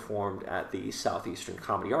then I performed at the Southeastern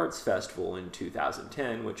Comedy Arts Festival in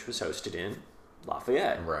 2010, which was hosted in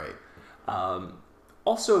Lafayette. Right.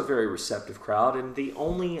 Also a very receptive crowd, and the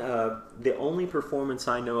only performance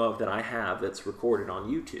I know of that I have that's recorded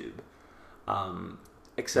on YouTube,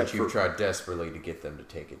 except But you've tried desperately to get them to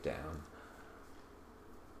take it down.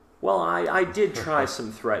 Well, I did try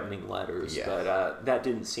some threatening letters, Yeah. but that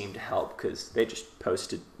didn't seem to help because they just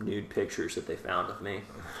posted nude pictures that they found of me.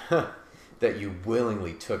 That you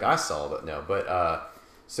willingly took. I saw that. No, but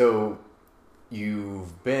so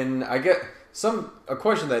you've been. I get a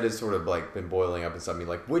question that is sort of like been boiling up inside me,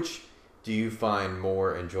 like which do you find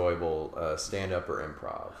more enjoyable, stand up or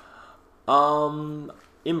improv?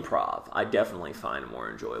 Improv, I definitely find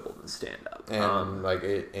more enjoyable than stand up. And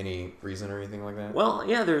any reason or anything like that? Well,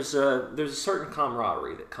 yeah, there's a certain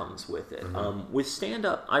camaraderie that comes with it. With stand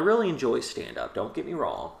up, I really enjoy stand up. Don't get me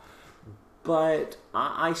wrong, but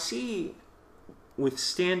I see with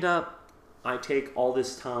stand up, I take all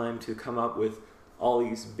this time to come up with all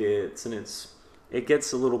these bits, and it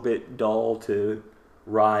gets a little bit dull to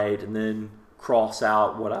write and then cross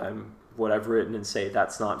out what I've written and say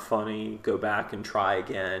that's not funny, go back and try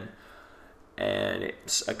again. And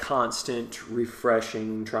it's a constant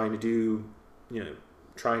refreshing, trying to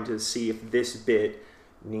see if this bit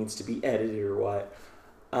needs to be edited or what.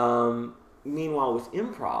 Meanwhile, with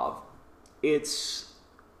improv, it's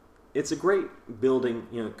a great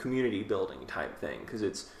building, community building type thing, because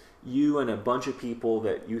it's you and a bunch of people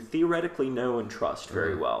that you theoretically know and trust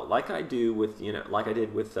very well, like I do with like I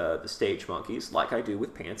did with the Stage Monkeys, like I do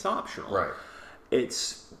with Pants Optional. Right.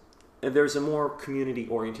 There's a more community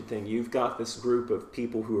oriented thing. You've got this group of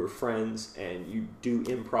people who are friends, and you do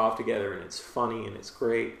improv together, and it's funny and it's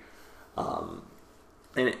great, and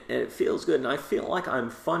it feels good. And I feel like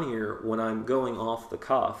I'm funnier when I'm going off the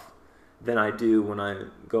cuff than I do when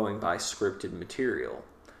I'm going by scripted material.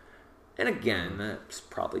 And again, that's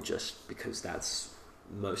probably just because that's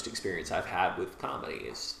most experience I've had with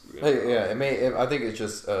comedy. I think it's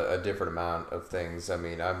just a different amount of things. I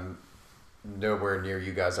mean, I'm nowhere near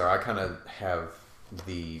you guys are. I kind of have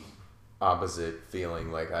the opposite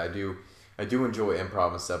feeling. Like I do enjoy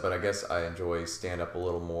improv and stuff, but I guess I enjoy stand up a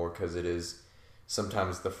little more because it is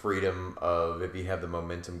sometimes the freedom of, if you have the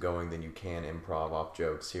momentum going, then you can improv off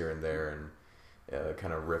jokes here and there and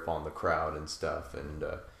kind of riff on the crowd and stuff. And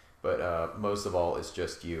but most of all, it's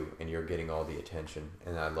just you, and you're getting all the attention,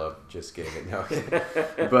 and I love just getting it. No,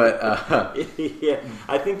 but yeah,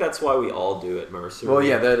 I think that's why we all do it, Mercer. Well,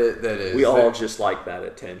 yeah, that is. We all just like that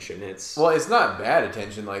attention. It's not bad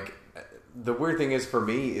attention. Like the weird thing is for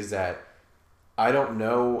me is that I don't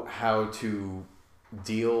know how to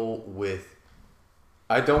deal with.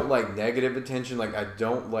 I don't like negative attention. Like I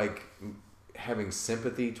don't like having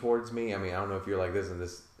sympathy towards me. I mean, I don't know if you're like this, and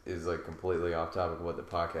this is like completely off topic of what the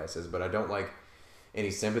podcast is, but I don't like any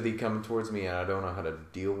sympathy coming towards me, and I don't know how to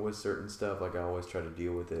deal with certain stuff. Like I always try to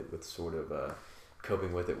deal with it with sort of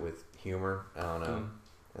coping with it with humor. I don't know,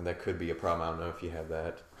 and that could be a problem. I don't know if you have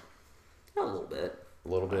that. A little bit. A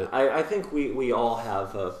little bit. I think we all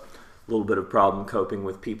have a little bit of problem coping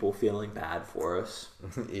with people feeling bad for us.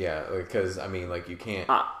 Yeah, because I mean, like you can't.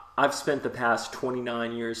 I've spent the past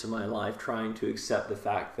 29 years of my life trying to accept the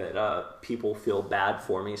fact that people feel bad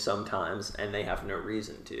for me sometimes, and they have no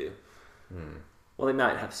reason to. Well, they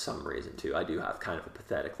might have some reason to. I do have kind of a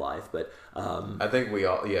pathetic life, but... I think we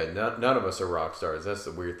all... Yeah, none of us are rock stars. That's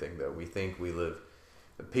the weird thing, though. We think we live...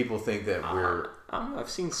 People think that we're... I don't know.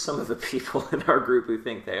 I've seen some of the people in our group who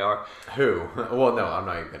think they are. Who? Well, no, I'm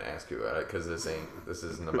not even going to ask you about it, because this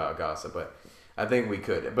isn't about gossip, but... I think we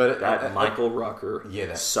could, but Michael Rucker,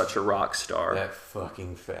 that's such a rock star. That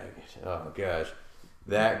fucking faggot. Oh gosh,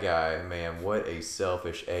 that guy, man, what a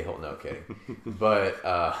selfish a-hole. No kidding,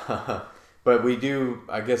 but we do.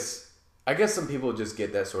 I guess some people just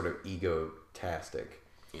get that sort of egotastic,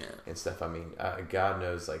 and stuff. I mean, God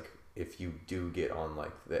knows, like if you do get on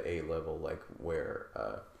like the A level, like where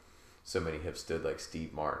so many have stood, like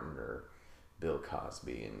Steve Martin or Bill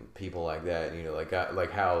Cosby and people like that,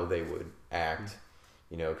 like how they would act,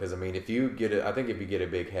 because I mean, if you get a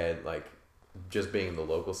big head, like just being in the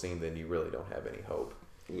local scene, then you really don't have any hope.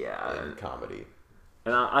 In comedy.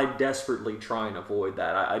 And I desperately try and avoid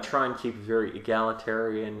that. I try and keep a very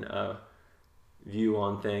egalitarian view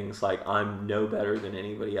on things. Like I'm no better than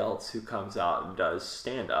anybody else who comes out and does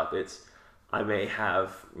stand up. I may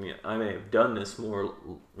have done this more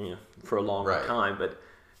for a longer time, but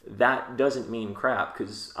that doesn't mean crap,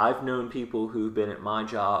 because I've known people who've been at my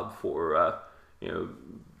job for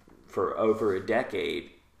over a decade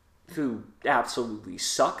who absolutely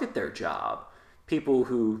suck at their job. People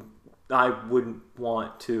who I wouldn't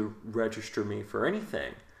want to register me for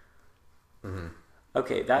anything. Mm-hmm.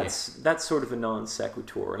 Okay, that's sort of a non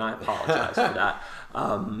sequitur, and I apologize for that.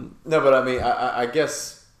 No, but I mean, I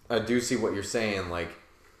guess I do see what you're saying. Like,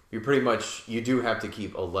 you do have to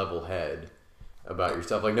keep a level head about your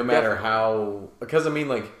stuff, like no matter how, because I mean,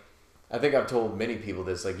 like I think I've told many people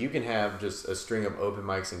this, like you can have just a string of open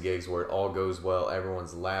mics and gigs where it all goes well,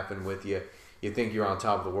 everyone's laughing with you, you think you're on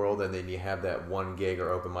top of the world, and then you have that one gig or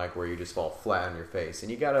open mic where you just fall flat on your face,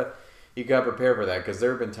 and you gotta prepare for that, because there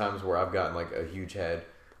have been times where I've gotten like a huge head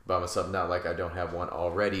by myself. Not like I don't have one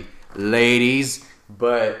already, ladies.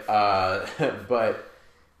 But but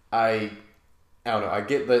I don't know. I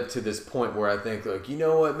get to this point where I think, like, you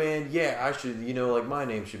know what, man? Yeah, I should. Like my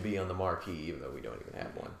name should be on the marquee, even though we don't even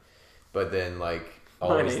have one. But then, like,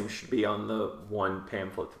 my name should be on the one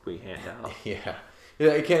pamphlet that we hand out. Yeah.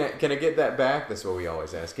 Can I get that back? That's what we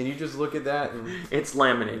always ask. Can you just look at that? It's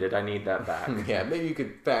laminated. I need that back. Yeah, maybe you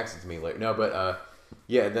could fax it to me later. No, but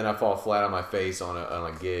yeah, then I fall flat on my face on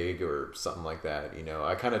a gig or something like that.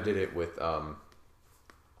 I kind of did it with I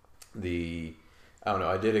don't know.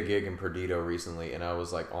 I did a gig in Perdido recently, and I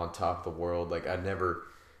was like on top of the world. Like I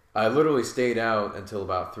literally stayed out until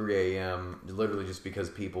about 3 a.m. literally just because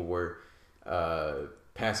people were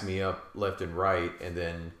passing me up left and right, and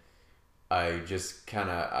then I just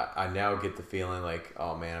I now get the feeling like,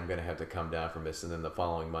 oh man, I'm gonna have to come down from this. And then the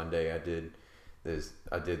following Monday, I did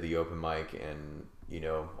the open mic, and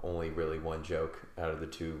only really one joke out of the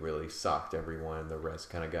two really socked everyone. The rest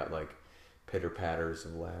kind of got like pitter patters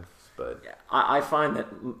of laughs. But yeah, I find that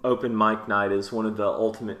open mic night is one of the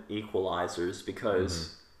ultimate equalizers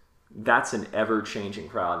because that's an ever changing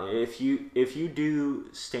crowd. If you do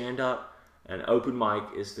stand up, an open mic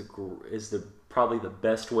is the probably the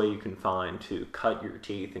best way you can find to cut your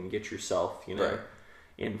teeth and get yourself, right.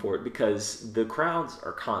 in for it, because the crowds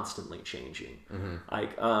are constantly changing.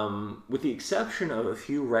 Like, with the exception of a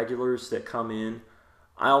few regulars that come in,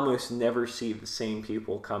 I almost never see the same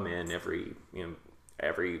people come in every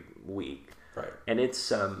week. Right. And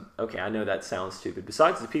it's, okay, I know that sounds stupid.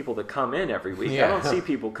 Besides the people that come in every week, yeah. I don't see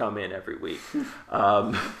people come in every week.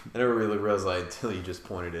 I never really realized that until you just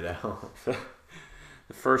pointed it out.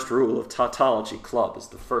 The first rule of Tautology Club is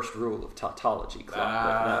the first rule of Tautology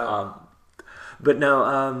Club. But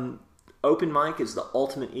no, open mic is the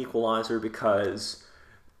ultimate equalizer because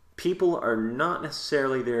people are not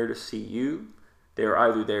necessarily there to see you. They're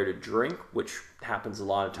either there to drink, which happens a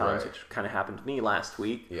lot of times, right. which kind of happened to me last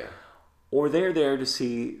week. Yeah. Or they're there to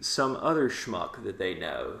see some other schmuck that they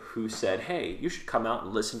know who said, hey, you should come out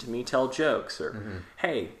and listen to me tell jokes. Or,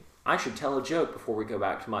 hey, I should tell a joke before we go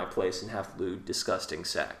back to my place and have to do disgusting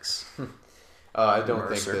sex. I don't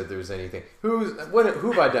think that there's anything. Who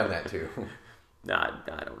have I done that to? I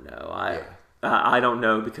don't know. I don't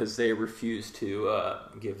know because they refuse to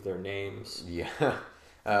give their names. Yeah,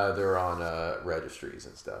 they're on registries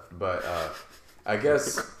and stuff. But I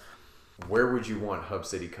guess where would you want Hub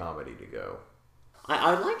City Comedy to go?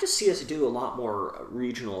 I'd like to see us do a lot more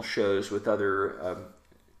regional shows with other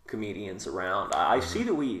comedians around. I see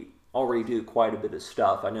that we already do quite a bit of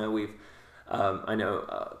stuff. I know I know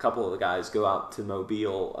a couple of the guys go out to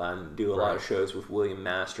Mobile and do a lot of shows with William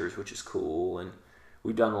Masters, which is cool. And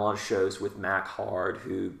we've done a lot of shows with Mac Hard,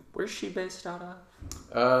 where's she based out of?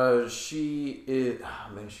 She is,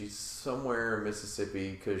 she's somewhere in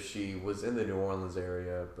Mississippi because she was in the New Orleans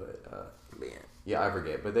area, but yeah, I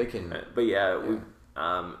forget. But they can. But yeah.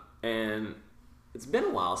 And it's been a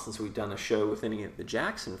while since we've done a show with any of the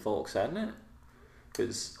Jackson folks, hasn't it?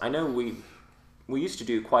 Because I know we used to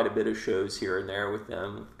do quite a bit of shows here and there with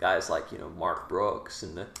them, guys like Mark Brooks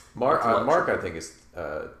and the Mark. I think is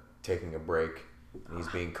taking a break. And he's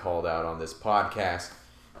being called out on this podcast,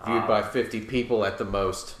 viewed by 50 people at the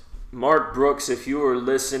most. Mark Brooks, if you are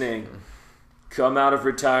listening, come out of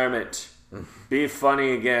retirement, be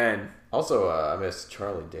funny again. Also, I miss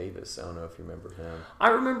Charlie Davis. I don't know if you remember him. I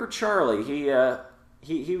remember Charlie.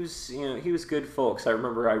 He was good folks. I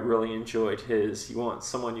remember I really enjoyed his. You want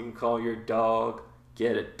someone you can call your dog?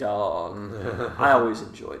 Get a dog. I always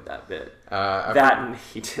enjoyed that bit. And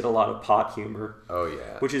he did a lot of pot humor. Oh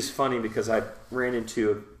yeah. Which is funny because I ran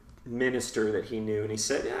into a minister that he knew, and he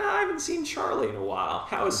said, I haven't seen Charlie in a while.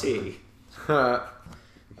 How is he?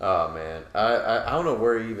 Oh man, I don't know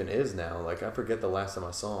where he even is now. Like I forget the last time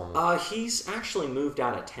I saw him. He's actually moved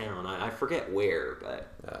out of town. I forget where,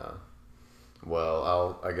 but.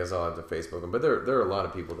 Well, I guess I'll have to Facebook him. But there are a lot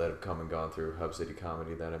of people that have come and gone through Hub City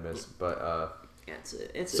Comedy that I miss. But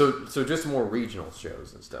so just more regional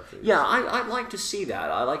shows and stuff. Yeah, I'd like to see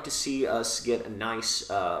that. I'd like to see us get a nice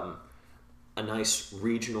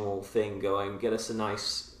regional thing going. Get us a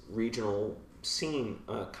nice regional scene,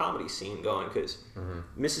 comedy scene going. Because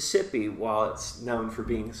Mississippi, while it's known for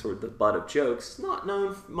being sort of the butt of jokes, it's not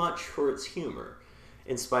known much for its humor.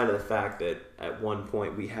 In spite of the fact that at one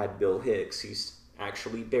point we had Bill Hicks. He's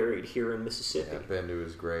actually buried here in Mississippi. Yeah, been to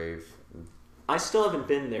his grave. I still haven't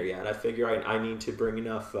been there yet. I figure I need to bring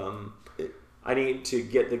enough. I need to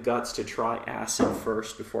get the guts to try acid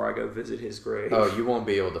first before I go visit his grave. Oh, you won't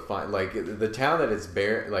be able to find the town that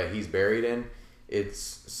he's buried in. It's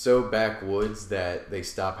so backwoods that they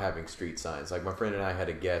stop having street signs. Like my friend and I had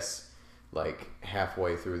to guess like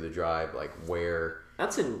halfway through the drive, like where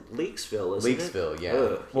that's in Leakesville, isn't it? Leakesville, yeah.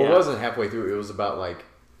 Ugh, well, yeah. It wasn't halfway through. It was about like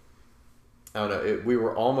I don't know. We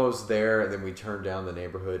were almost there, and then we turned down the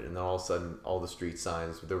neighborhood, and then all of a sudden, all the street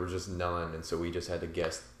signs there were just none, and so we just had to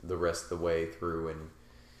guess the rest of the way through. And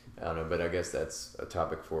I don't know, but I guess that's a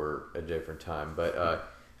topic for a different time.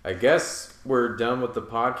 But I guess we're done with the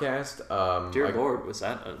podcast. Dear Lord, was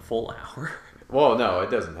that a full hour? Well, no, it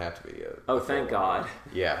doesn't have to be. Thank God.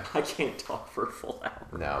 Yeah, I can't talk for a full hour.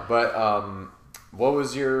 No, but what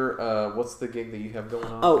was your what's the gig that you have going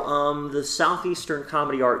on? The Southeastern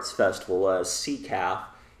Comedy Arts Festival, CCAF.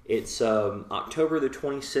 It's October the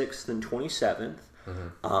 26th and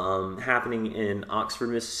 27th, happening in Oxford,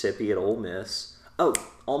 Mississippi at Ole Miss. Oh,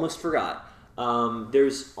 almost forgot.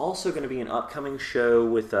 There's also going to be an upcoming show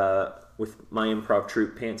with my improv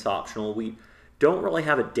troupe, Pants Optional. We don't really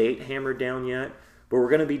have a date hammered down yet, but we're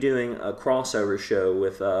going to be doing a crossover show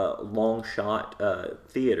with Long Shot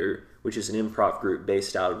Theater, which is an improv group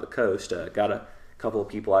based out of the coast. Got a couple of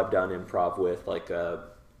people I've done improv with, like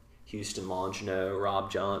Houston Longino,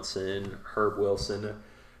 Rob Johnson, Herb Wilson.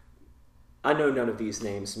 I know none of these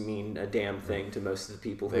names mean a damn thing to most of the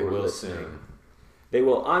people who are listening. Soon. They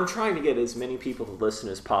will. I'm trying to get as many people to listen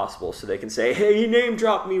as possible so they can say, hey, you name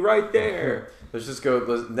dropped me right there. Let's just go.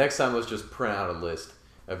 Next time, let's just print out a list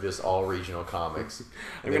of just all regional comics.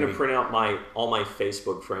 I'm going to print out all my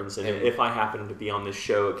Facebook friends, and if I happen to be on this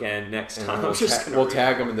show again next time, we'll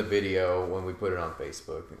tag them in the video when we put it on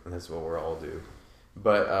Facebook, and that's what we'll all do.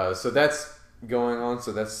 But so that's going on.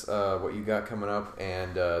 So that's what you got coming up,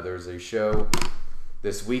 and there's a show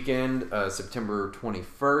this weekend, September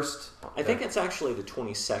 21st. I think it's actually the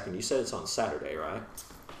 22nd. You said it's on Saturday, right?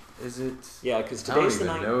 Is it? Yeah, because today's the 19th.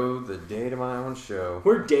 I don't even know the date of my own show.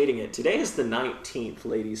 We're dating it. Today is the 19th,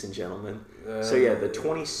 ladies and gentlemen. So yeah, the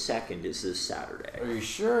 22nd is this Saturday. Are you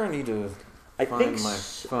sure? I need to find my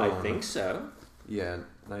phone. I think so. Yeah,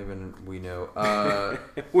 not even we know.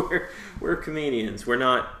 We're comedians. We're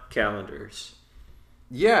not calendars.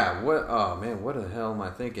 Yeah. What? Oh man, what the hell am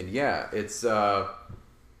I thinking? Yeah, it's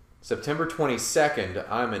September 22nd.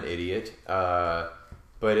 I'm an idiot.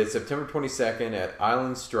 But it's September 22nd at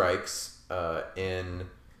Island Strikes in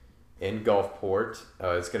Gulfport.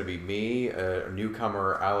 It's going to be me, a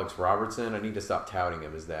newcomer, Alex Robertson. I need to stop touting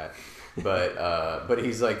him as that, but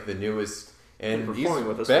he's like the newest and been he's performing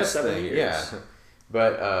with us best for 7 thing. years. Yeah,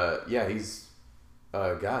 but yeah, he's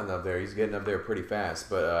gotten up there. He's getting up there pretty fast.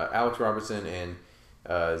 But Alex Robertson and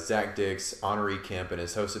Zach Dix, Honoree Kemp, and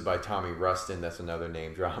is hosted by Tommy Rustin. That's another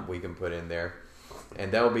name drop we can put in there.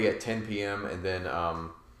 And that will be at 10 p.m. And then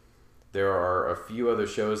there are a few other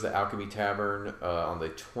shows. The Alchemy Tavern on the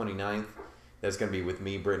 29th. That's going to be with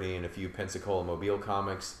me, Brittany, and a few Pensacola Mobile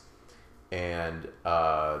comics. And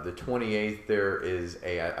the 28th, there is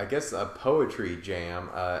I guess a poetry jam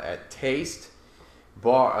at Taste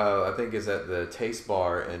Bar. I think is at the Taste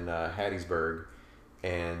Bar in Hattiesburg.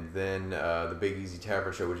 And then the Big Easy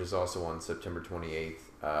Tavern Show, which is also on September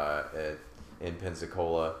 28th in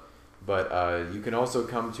Pensacola. But you can also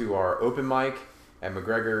come to our open mic at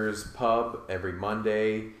McGregor's Pub every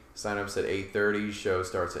Monday. Sign-ups at 8:30. Show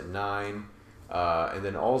starts at 9. And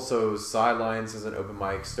then also Sidelines is an open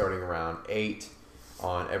mic starting around 8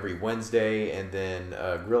 on every Wednesday. And then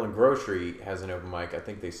Grill and Grocery has an open mic. I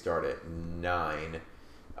think they start at 9.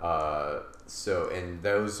 And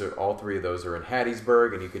those are all three of those are in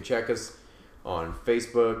Hattiesburg. And you can check us on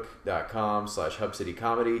Facebook.com/Hub City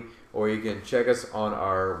Comedy, or you can check us on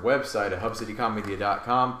our website at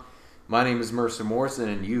HubCityComedy.com. My name is Mercer Morrison,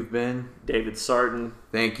 and you've been David Sarton.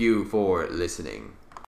 Thank you for listening.